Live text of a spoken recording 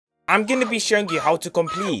I'm going to be showing you how to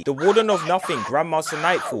complete the Warden of Nothing Grandmaster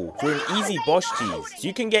Nightfall for an easy boss cheese, so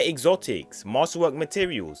you can get exotics, masterwork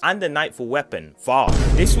materials, and the Nightfall weapon fast.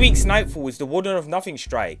 This week's Nightfall is the Warden of Nothing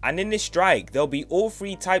strike, and in this strike there'll be all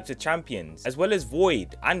three types of champions, as well as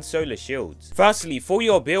void and solar shields. Firstly, for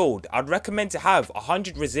your build, I'd recommend to have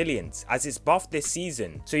 100 resilience as it's buffed this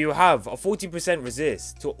season, so you have a 40%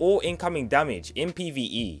 resist to all incoming damage in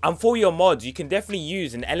PvE. And for your mods, you can definitely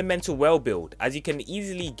use an elemental well build, as you can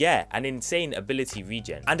easily get an insane ability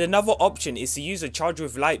regen. And another option is to use a charge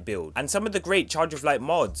with light build, and some of the great charge with light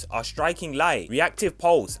mods are striking light, reactive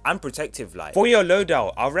pulse, and protective light. For your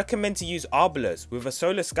loadout, I recommend to use arbalest with a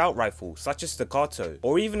solar scout rifle such as staccato,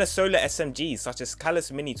 or even a solar SMG such as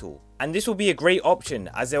Calus mini tool. And this will be a great option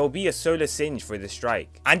as there will be a solar singe for the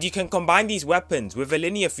strike. And you can combine these weapons with a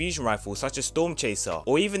linear fusion rifle such as Storm Chaser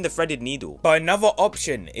or even the threaded needle. But another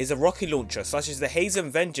option is a rocket launcher such as the Hazen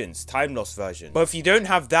Vengeance time loss version. But if you don't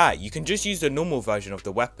have that, you can just use the normal version of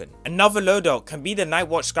the weapon. Another loadout can be the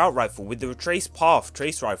Nightwatch scout rifle with the Retrace Path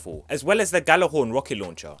trace rifle, as well as the Galahorn rocket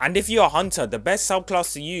launcher. And if you're a hunter, the best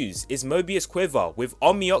subclass to use is Mobius Quiver with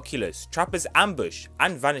Omnioculus, Trapper's Ambush,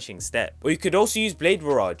 and Vanishing Step. Or you could also use Blade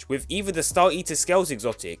Barrage with either the Star Eater Scales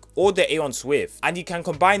exotic or the Aeon Swift, and you can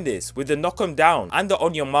combine this with the Knock 'em Down and the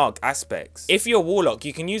On Your Mark aspects. If you're a warlock,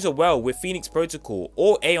 you can use a well with Phoenix Protocol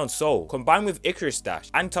or Aeon Soul combined with Icarus Dash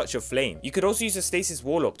and Touch of Flame. You could also use a Stasis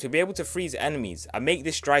Warlock to be able to freeze enemies and make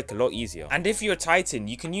this strike a lot easier. And if you're a Titan,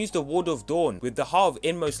 you can use the Ward of Dawn with the Heart of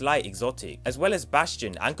Inmost Light exotic, as well as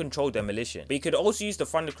Bastion and Control Demolition. But you could also use the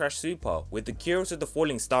Thunder Crash Super with the Curious of the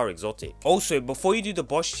Falling Star exotic. Also, before you do the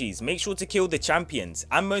boss cheese, make sure to kill the champions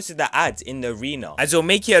and most of the ads in the arena, as it'll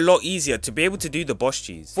make it a lot easier to be able to do the boss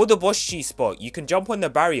cheese. For the boss cheese spot, you can jump on the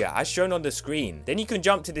barrier as shown on the screen. Then you can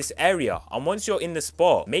jump to this area, and once you're in the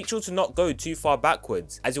spot, make sure to not go too far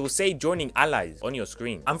backwards, as it will say joining allies on your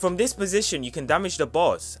screen. And from this position, you can damage the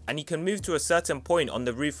boss, and you can move to a certain point on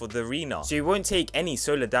the roof of the arena, so you won't take any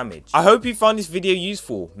solar damage. I hope you found this video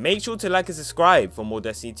useful. Make sure to like and subscribe for more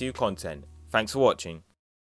Destiny 2 content. Thanks for watching.